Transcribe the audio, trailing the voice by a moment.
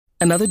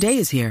Another day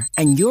is here,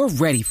 and you're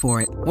ready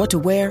for it. What to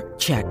wear?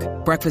 Check.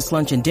 Breakfast,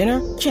 lunch, and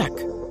dinner? Check.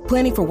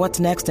 Planning for what's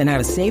next and how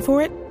to save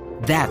for it?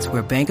 That's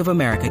where Bank of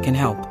America can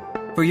help.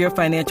 For your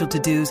financial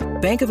to-dos,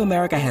 Bank of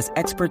America has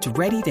experts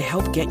ready to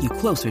help get you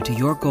closer to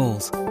your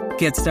goals.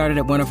 Get started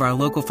at one of our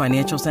local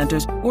financial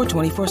centers or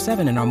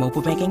 24/7 in our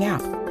mobile banking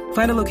app.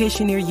 Find a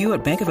location near you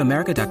at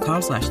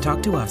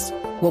bankofamerica.com/talktous.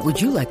 What would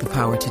you like the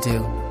power to do?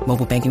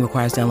 Mobile banking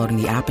requires downloading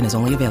the app and is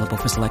only available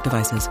for select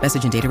devices.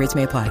 Message and data rates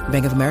may apply.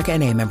 Bank of America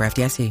N.A., member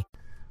FDIC.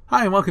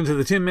 Hi, and welcome to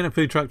the 10-Minute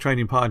Food Truck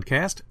Training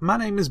Podcast. My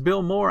name is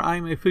Bill Moore.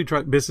 I'm a food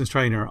truck business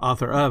trainer,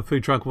 author of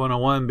Food Truck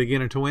 101,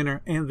 Beginner to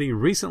Winner, and the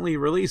recently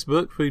released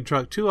book, Food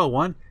Truck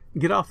 201,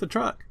 Get Off the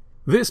Truck.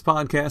 This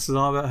podcast is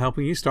all about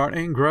helping you start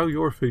and grow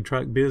your food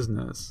truck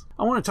business.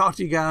 I want to talk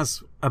to you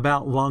guys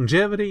about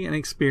longevity and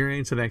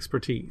experience and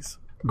expertise.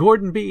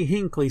 Gordon B.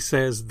 Hinckley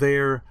says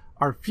there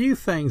are few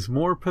things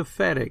more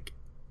pathetic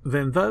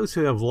than those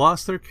who have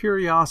lost their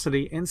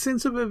curiosity and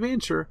sense of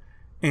adventure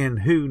and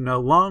who no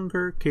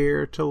longer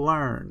care to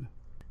learn.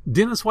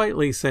 Dennis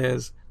Waitley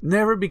says,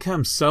 never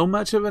become so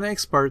much of an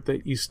expert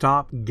that you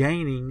stop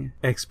gaining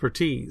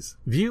expertise.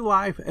 View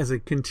life as a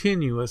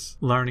continuous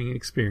learning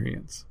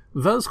experience.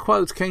 Those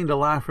quotes came to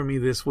life for me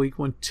this week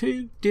when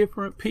two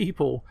different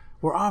people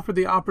were offered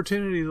the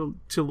opportunity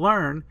to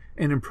learn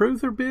and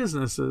improve their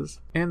businesses,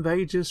 and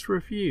they just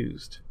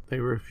refused. They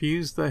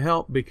refused the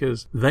help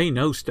because they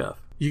know stuff.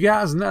 You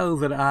guys know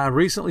that I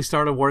recently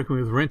started working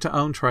with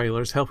rent-to-own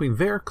trailers, helping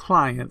their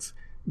clients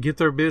get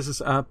their business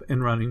up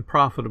and running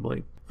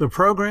profitably. The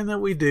program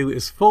that we do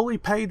is fully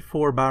paid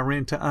for by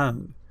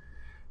rent-to-own.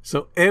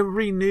 So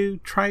every new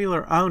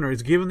trailer owner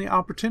is given the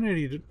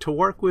opportunity to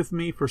work with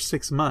me for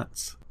 6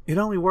 months. It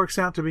only works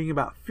out to being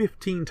about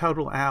 15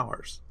 total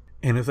hours.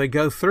 And if they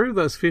go through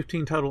those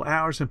 15 total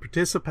hours and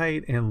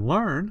participate and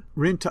learn,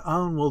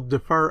 rent-to-own will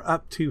defer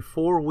up to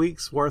 4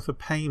 weeks worth of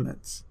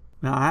payments.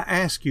 Now, I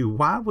ask you,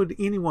 why would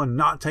anyone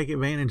not take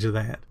advantage of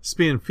that?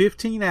 Spend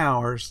 15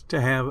 hours to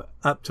have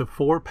up to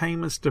 4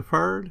 payments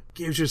deferred?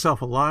 Gives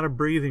yourself a lot of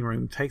breathing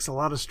room, takes a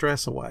lot of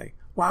stress away.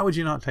 Why would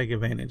you not take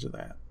advantage of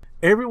that?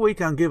 Every week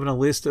I'm given a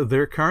list of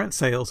their current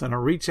sales, and I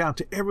reach out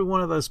to every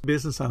one of those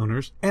business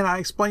owners and I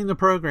explain the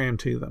program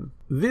to them.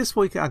 This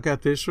week I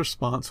got this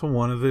response from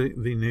one of the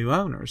new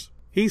owners.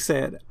 He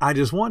said, I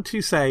just want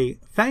to say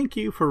thank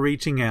you for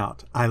reaching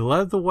out. I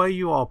love the way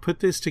you all put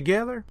this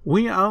together.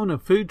 We own a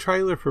food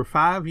trailer for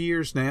 5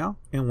 years now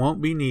and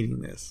won't be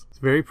needing this. It's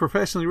a very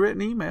professionally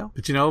written email.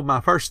 But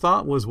my first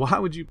thought was, why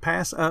would you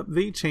pass up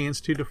the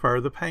chance to defer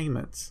the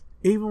payments?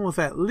 Even with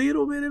that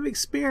little bit of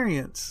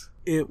experience,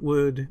 it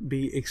would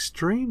be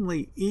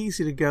extremely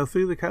easy to go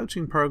through the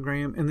coaching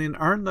program and then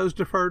earn those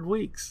deferred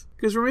weeks.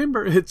 Because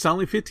remember, it's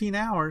only 15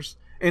 hours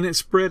and it's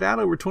spread out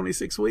over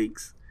 26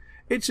 weeks.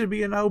 It should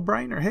be a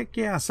no-brainer. Heck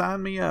yeah,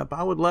 sign me up.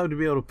 I would love to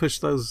be able to push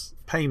those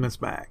payments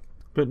back.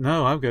 But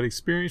no, I've got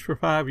experience for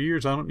 5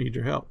 years. I don't need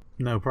your help.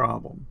 No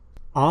problem.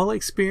 All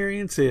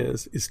experience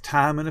is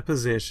time in a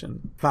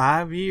position.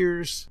 5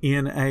 years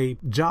in a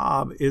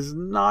job is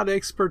not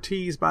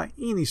expertise by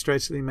any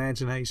stretch of the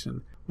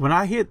imagination. When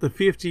I hit the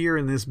 5th year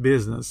in this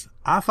business,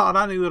 I thought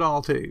I knew it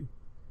all too.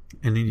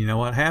 And then you know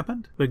what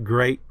happened? The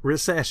Great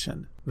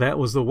Recession. That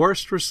was the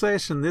worst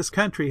recession this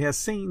country has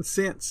seen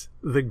since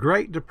the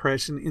Great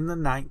Depression in the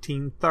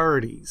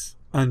 1930s.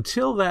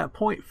 Until that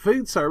point,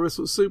 food service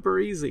was super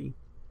easy.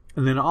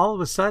 And then all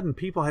of a sudden,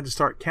 people had to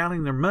start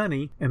counting their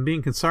money and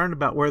being concerned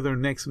about where their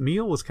next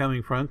meal was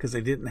coming from because they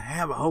didn't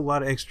have a whole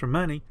lot of extra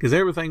money because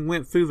everything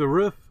went through the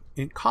roof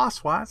in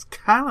cost-wise,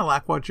 kind of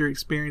like what you're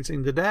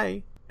experiencing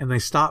today. And they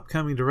stopped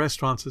coming to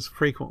restaurants as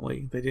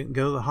frequently. They didn't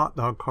go to the hot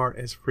dog cart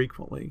as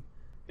frequently.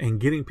 And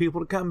getting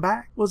people to come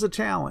back was a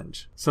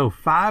challenge. So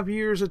 5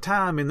 years of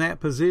time in that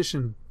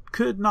position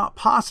could not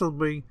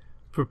possibly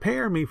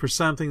prepare me for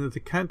something that the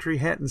country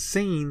hadn't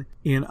seen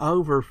in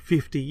over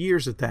 50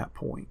 years at that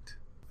point.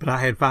 But I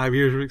had 5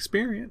 years of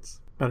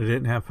experience. But I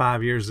didn't have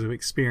 5 years of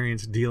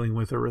experience dealing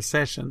with a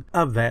recession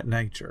of that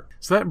nature.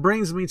 So that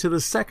brings me to the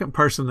second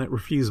person that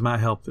refused my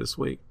help this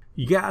week.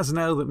 You guys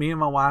know that me and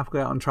my wife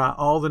go out and try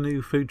all the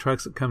new food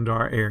trucks that come to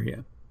our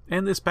area.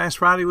 And this past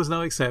Friday was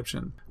no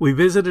exception. We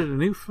visited a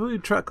new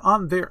food truck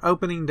on their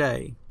opening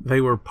day.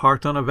 They were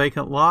parked on a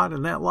vacant lot,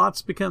 and that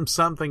lot's become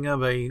something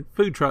of a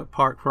food truck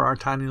park for our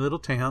tiny little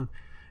town.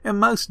 And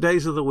most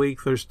days of the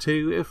week, there's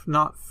 2, if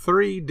not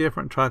 3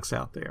 different trucks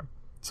out there.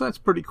 So that's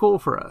pretty cool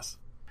for us.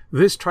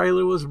 This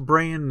trailer was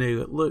brand new.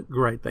 It looked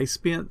great. They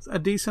spent a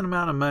decent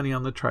amount of money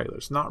on the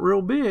trailers. Not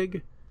real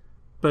big,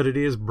 but it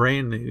is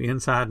brand new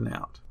inside and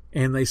out.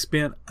 And they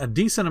spent a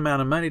decent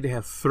amount of money to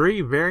have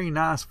 3 very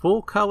nice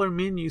full-color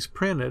menus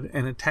printed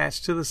and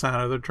attached to the side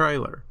of their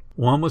trailer.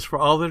 One was for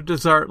all their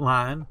dessert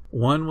line,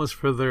 one was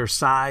for their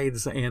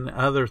sides and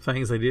other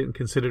things they didn't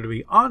consider to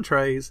be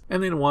entrees,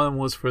 and then one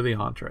was for the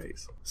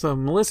entrees. So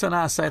Melissa and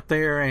I stood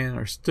there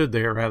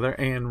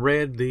and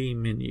read the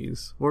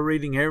menus. We're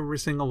reading every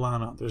single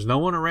line up. There's no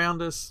one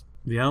around us.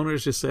 The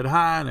owners just said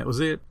hi, and that was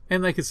it.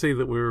 And they could see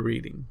that we were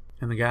reading.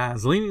 And the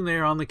guy's leaning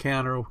there on the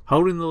counter,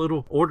 holding the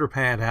little order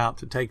pad out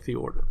to take the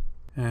order.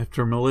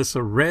 After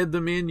Melissa read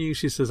the menu,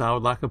 she says, I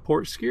would like a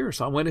pork skewer.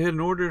 So I went ahead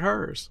and ordered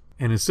hers.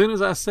 And as soon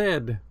as I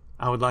said,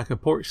 I would like a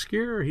pork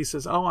skewer, he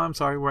says, oh, I'm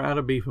sorry, we're out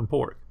of beef and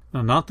pork.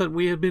 Now, not that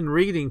we had been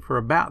reading for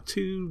about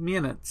 2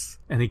 minutes,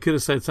 and he could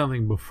have said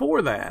something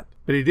before that,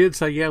 but he did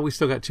say, yeah, we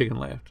still got chicken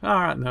left.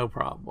 All right, no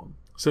problem.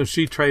 So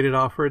she traded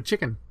off for a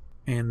chicken.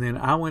 And then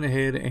I went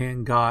ahead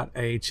and got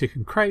a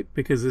chicken crepe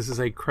because this is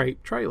a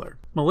crepe trailer.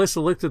 Melissa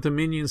looked at the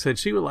menu and said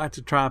she would like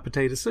to try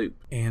potato soup.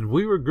 And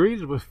we were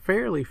greeted with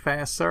fairly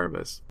fast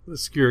service. The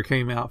skewer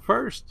came out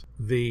first,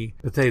 the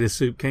potato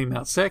soup came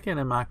out second,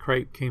 and my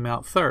crepe came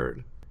out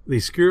third. The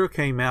skewer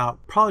came out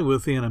probably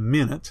within a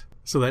minute.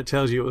 So that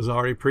tells you it was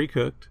already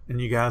pre-cooked.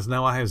 And you guys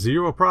know I have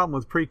zero problem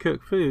with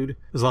pre-cooked food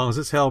as long as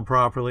it's held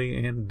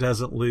properly and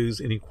doesn't lose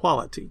any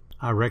quality.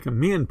 I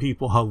recommend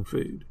people hold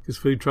food because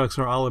food trucks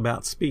are all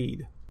about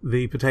speed.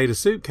 The potato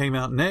soup came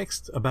out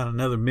next about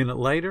another minute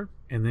later,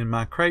 and then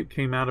my crepe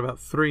came out about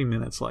 3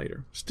 minutes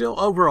later. Still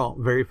overall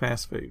very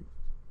fast food.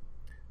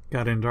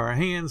 Got into our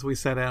hands, we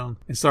sat down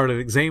and started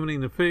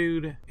examining the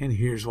food, and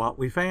here's what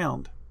we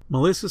found.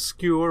 Melissa's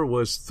skewer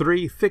was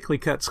 3 thickly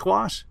cut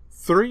squash,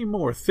 3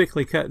 more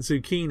thickly cut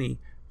zucchini,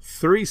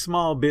 3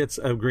 small bits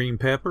of green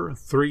pepper,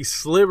 3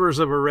 slivers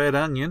of a red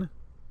onion,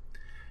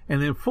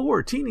 and then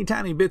 4 teeny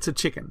tiny bits of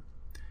chicken.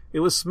 It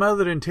was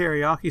smothered in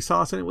teriyaki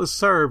sauce, and it was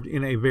served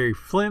in a very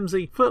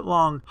flimsy,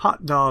 foot-long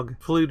hot dog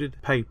fluted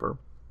paper.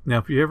 Now,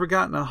 if you've ever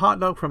gotten a hot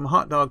dog from a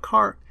hot dog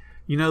cart,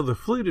 you know the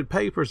fluted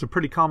paper is a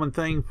pretty common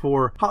thing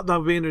for hot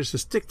dog vendors to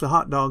stick the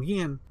hot dog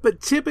in, but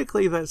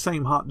typically that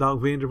same hot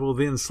dog vendor will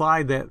then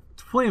slide that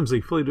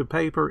flimsy fluted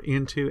paper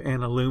into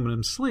an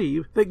aluminum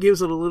sleeve that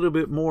gives it a little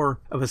bit more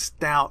of a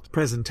stout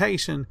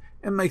presentation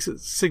and makes it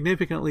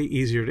significantly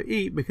easier to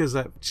eat because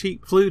that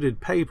cheap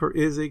fluted paper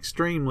is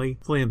extremely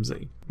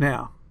flimsy.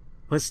 Now,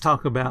 let's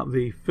talk about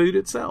the food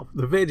itself.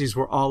 The veggies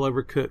were all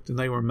overcooked and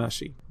they were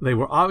mushy. They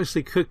were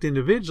obviously cooked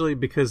individually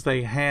because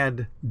they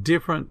had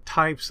different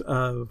types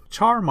of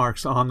char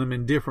marks on them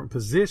in different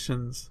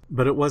positions,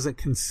 but it wasn't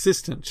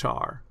consistent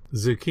char. The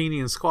zucchini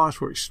and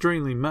squash were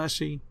extremely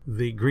mushy.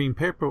 The green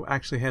pepper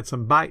actually had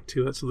some bite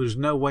to it, so there's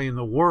no way in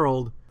the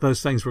world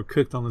those things were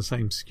cooked on the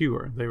same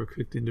skewer. They were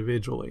cooked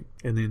individually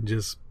and then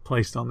just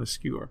placed on the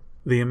skewer.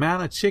 The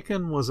amount of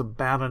chicken was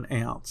about an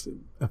ounce. It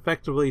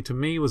effectively, to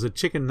me, was a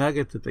chicken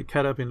nugget that they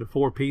cut up into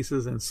 4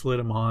 pieces and slid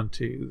them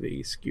onto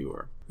the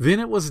skewer. Then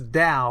it was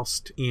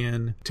doused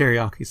in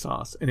teriyaki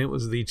sauce, and it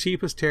was the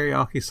cheapest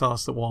teriyaki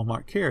sauce that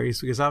Walmart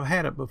carries because I've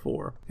had it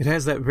before. It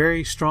has that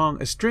very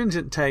strong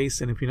astringent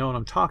taste, and if you know what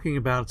I'm talking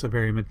about, it's a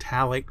very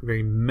metallic,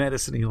 very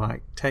medicine-y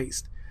like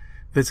taste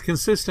that's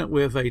consistent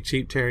with a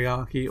cheap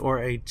teriyaki or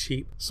a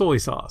cheap soy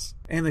sauce.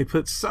 And they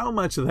put so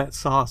much of that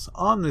sauce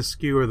on the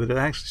skewer that it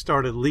actually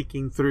started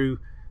leaking through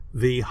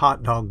the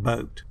hot dog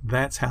boat.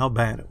 That's how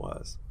bad it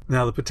was.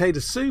 Now, the potato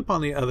soup, on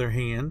the other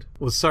hand,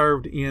 was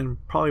served in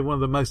probably one of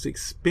the most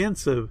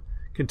expensive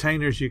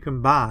containers you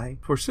can buy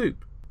for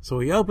soup. So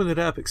we opened it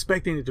up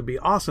expecting it to be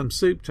awesome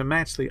soup to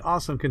match the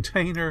awesome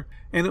container,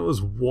 and it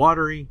was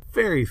watery,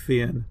 very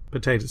thin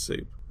potato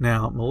soup.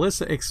 Now,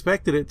 Melissa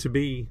expected it to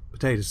be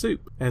potato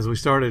soup. As we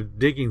started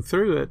digging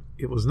through it,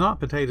 it was not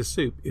potato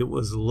soup. It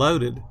was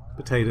loaded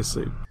potato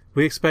soup.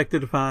 We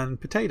expected to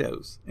find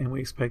potatoes, and we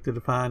expected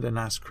to find a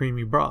nice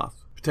creamy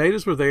broth.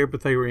 Potatoes were there,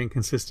 but they were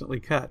inconsistently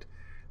cut.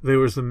 There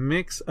was a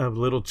mix of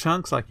little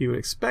chunks like you would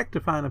expect to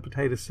find in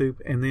potato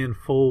soup, and then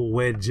full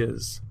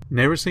wedges.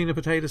 Never seen a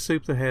potato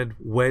soup that had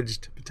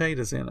wedged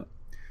potatoes in it.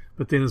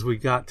 But then as we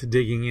got to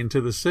digging into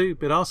the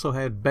soup, it also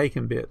had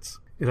bacon bits.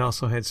 It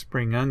also had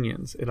spring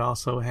onions. It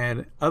also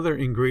had other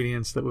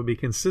ingredients that would be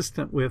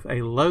consistent with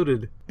a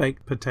loaded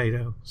baked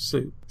potato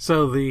soup.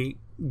 So the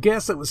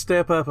guest that would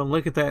step up and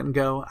look at that and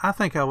go, I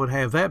think I would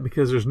have that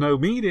because there's no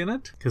meat in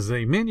it, because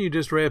the menu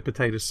just read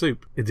potato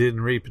soup. It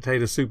didn't read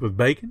potato soup with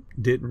bacon.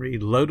 It didn't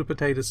read loaded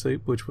potato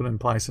soup, which would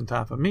imply some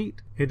type of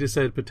meat. It just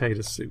said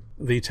potato soup.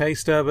 The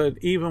taste of it,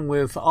 even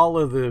with all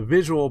of the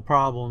visual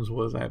problems,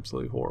 was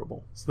absolutely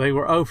horrible. So they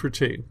were 0 for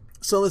 2.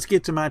 So let's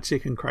get to my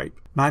chicken crepe.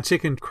 My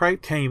chicken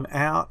crepe came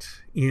out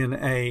in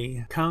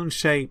a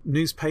cone-shaped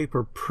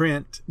newspaper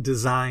print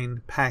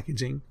design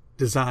packaging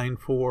designed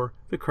for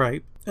the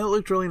crepe. And it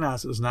looked really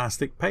nice. It was nice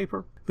thick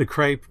paper. The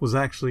crepe was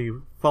actually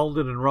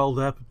folded and rolled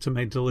up to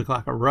make it look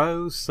like a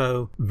rose,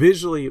 so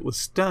visually it was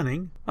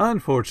stunning.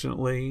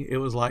 Unfortunately, it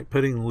was like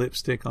putting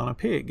lipstick on a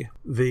pig.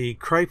 The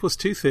crepe was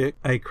too thick.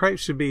 A crepe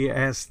should be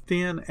as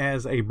thin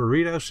as a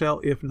burrito shell,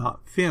 if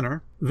not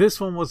thinner. This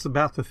one was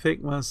about the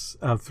thickness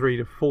of 3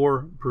 to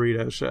 4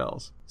 burrito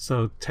shells,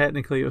 so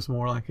technically it was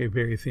more like a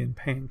very thin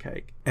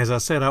pancake. As I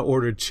said, I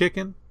ordered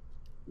chicken,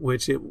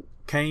 which it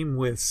came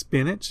with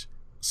spinach,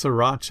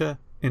 sriracha,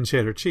 and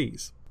cheddar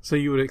cheese. So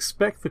you would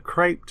expect the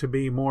crepe to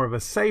be more of a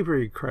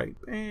savory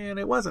crepe, and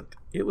it wasn't.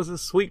 It was a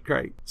sweet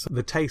crepe. So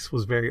the taste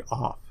was very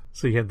off.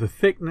 So you had the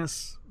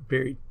thickness,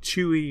 very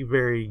chewy,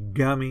 very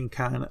gummy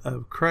kind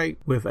of crepe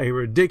with a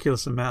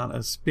ridiculous amount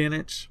of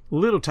spinach,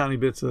 little tiny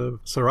bits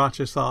of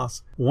sriracha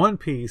sauce, 1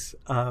 piece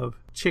of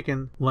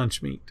chicken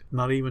lunch meat.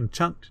 Not even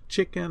chunked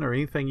chicken or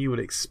anything you would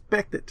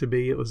expect it to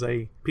be. It was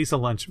a piece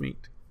of lunch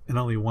meat. and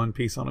only one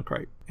piece on a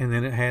crate. And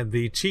then it had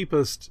the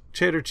cheapest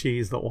cheddar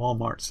cheese that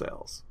Walmart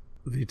sells.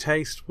 The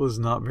taste was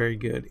not very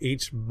good.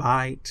 Each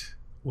bite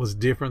was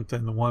different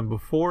than the one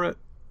before it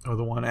or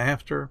the one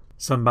after.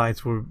 Some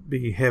bites would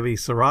be heavy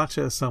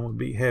sriracha, some would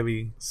be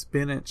heavy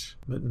spinach,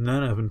 but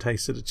none of them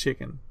tasted of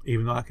chicken.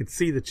 Even though I could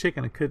see the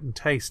chicken, I couldn't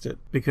taste it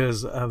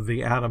because of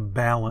the out of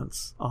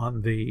balance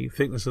on the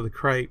thickness of the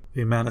crepe,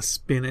 the amount of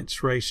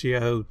spinach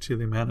ratio to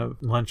the amount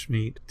of lunch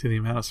meat to the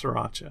amount of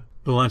sriracha.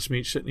 The lunch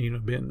meat shouldn't even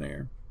have been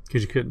there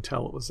because you couldn't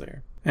tell it was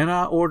there. And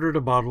I ordered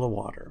a bottle of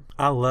water.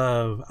 I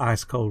love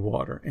ice cold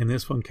water, and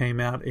this one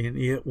came out and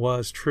it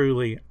was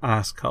truly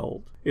ice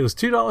cold. It was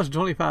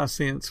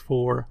 $2.25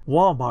 for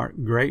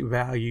Walmart Great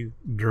Value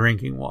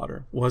drinking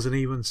water. Wasn't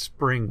even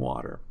spring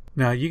water.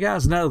 Now, you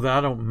guys know that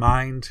I don't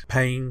mind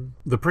paying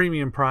the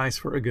premium price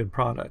for a good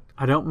product.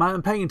 I don't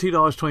mind paying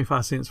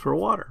 $2.25 for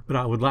water, but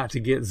I would like to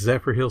get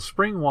Zephyrhills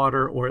spring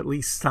water, or at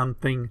least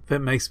something that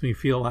makes me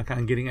feel like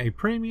I'm getting a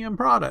premium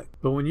product.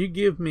 But when you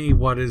give me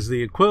what is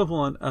the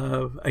equivalent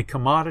of a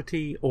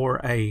commodity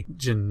or a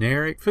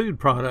generic food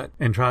product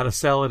and try to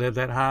sell it at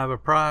that high of a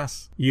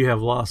price, you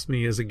have lost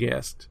me as a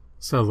guest.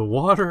 So the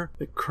water,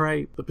 the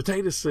crepe, the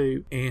potato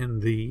soup,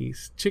 and the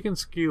chicken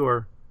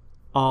skewer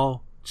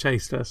all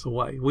chased us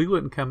away. We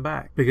wouldn't come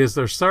back because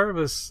their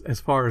service, as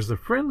far as the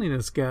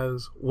friendliness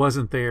goes,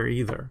 wasn't there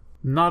either.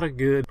 Not a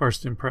good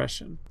first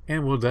impression.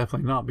 And we'll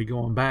definitely not be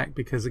going back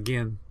because,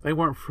 again, they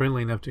weren't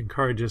friendly enough to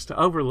encourage us to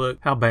overlook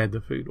how bad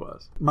the food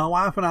was. My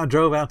wife and I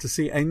drove out to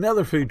see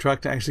another food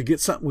truck to actually get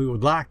something we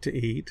would like to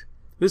eat.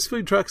 This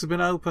food truck's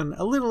been open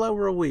a little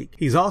over a week.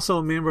 He's also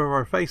a member of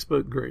our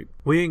Facebook group.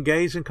 We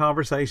engaged in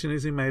conversation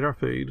as he made our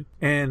food,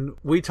 and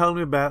we told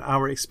him about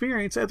our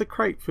experience at the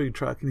Crate food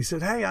truck. And he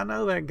said, "Hey, I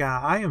know that guy.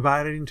 I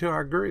invited him to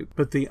our group."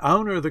 But the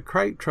owner of the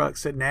Crate truck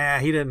said, "Nah,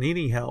 he doesn't need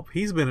any help.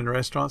 He's been in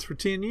restaurants for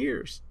 10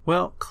 years.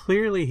 Well,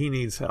 clearly he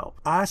needs help.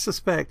 I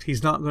suspect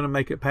he's not going to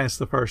make it past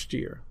the first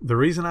year. The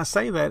reason I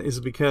say that is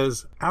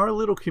because our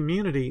little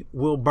community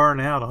will burn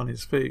out on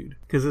his food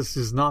because this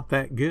is not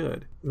that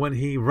good. When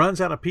he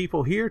runs out of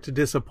people here to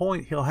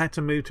disappoint, he'll have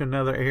to move to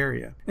another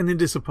area and then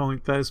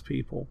disappoint those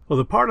people. Well,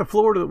 the part of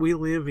Florida that we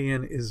live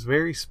in is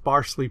very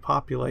sparsely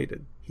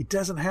populated. He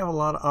doesn't have a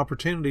lot of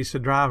opportunities to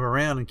drive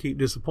around and keep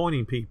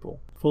disappointing people.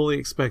 Fully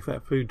expect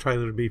that food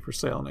trailer to be for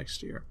sale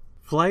next year.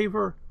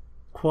 Flavor,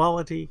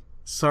 quality,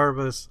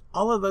 service,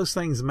 all of those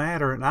things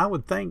matter, and I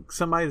would think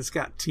somebody that's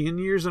got 10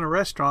 years in a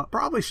restaurant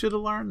probably should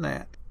have learned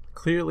that.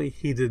 Clearly,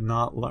 he did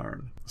not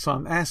learn. So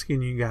I'm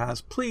asking you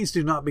guys, please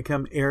do not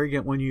become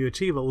arrogant when you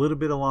achieve a little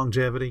bit of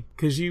longevity,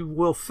 because you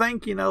will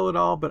think you know it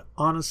all, but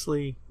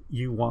honestly,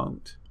 you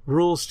won't.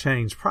 Rules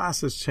change,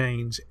 prices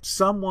change.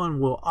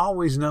 Someone will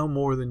always know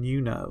more than you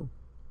know,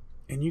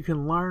 and you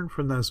can learn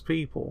from those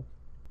people.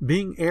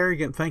 Being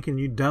arrogant thinking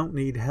you don't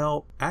need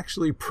help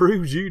actually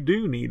proves you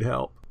do need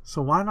help.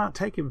 So why not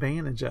take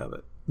advantage of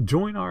it?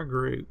 Join our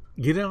group.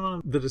 Get in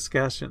on the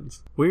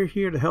discussions. We're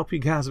here to help you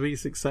guys be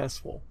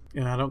successful.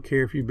 And I don't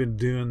care if you've been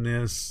doing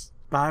this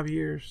 5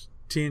 years,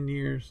 10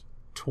 years,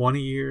 20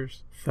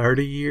 years,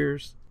 30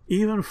 years,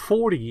 even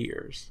 40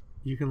 years.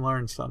 You can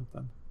learn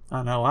something.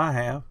 I know I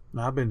have,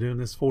 and I've been doing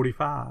this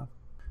 45.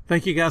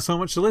 Thank you guys so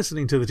much for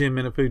listening to the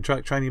 10-Minute Food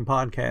Truck Training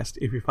Podcast.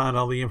 If you find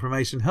all the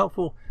information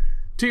helpful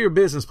to your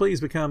business,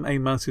 please become a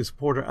monthly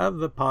supporter of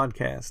the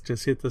podcast.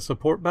 Just hit the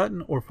support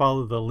button or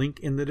follow the link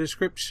in the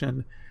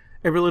description.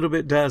 Every little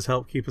bit does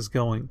help keep us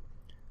going.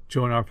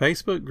 Join our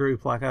Facebook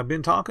group like I've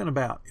been talking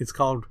about. It's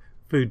called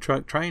Food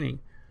Truck Training.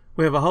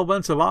 We have a whole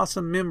bunch of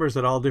awesome members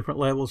at all different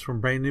levels,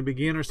 from brand new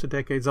beginners to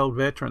decades-old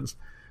veterans.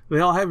 They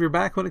all have your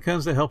back when it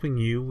comes to helping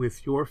you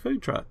with your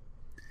food truck.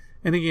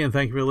 And again,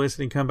 thank you for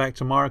listening. Come back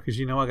tomorrow because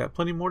you know I got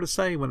plenty more to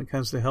say when it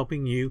comes to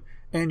helping you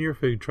and your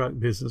food truck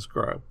business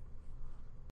grow.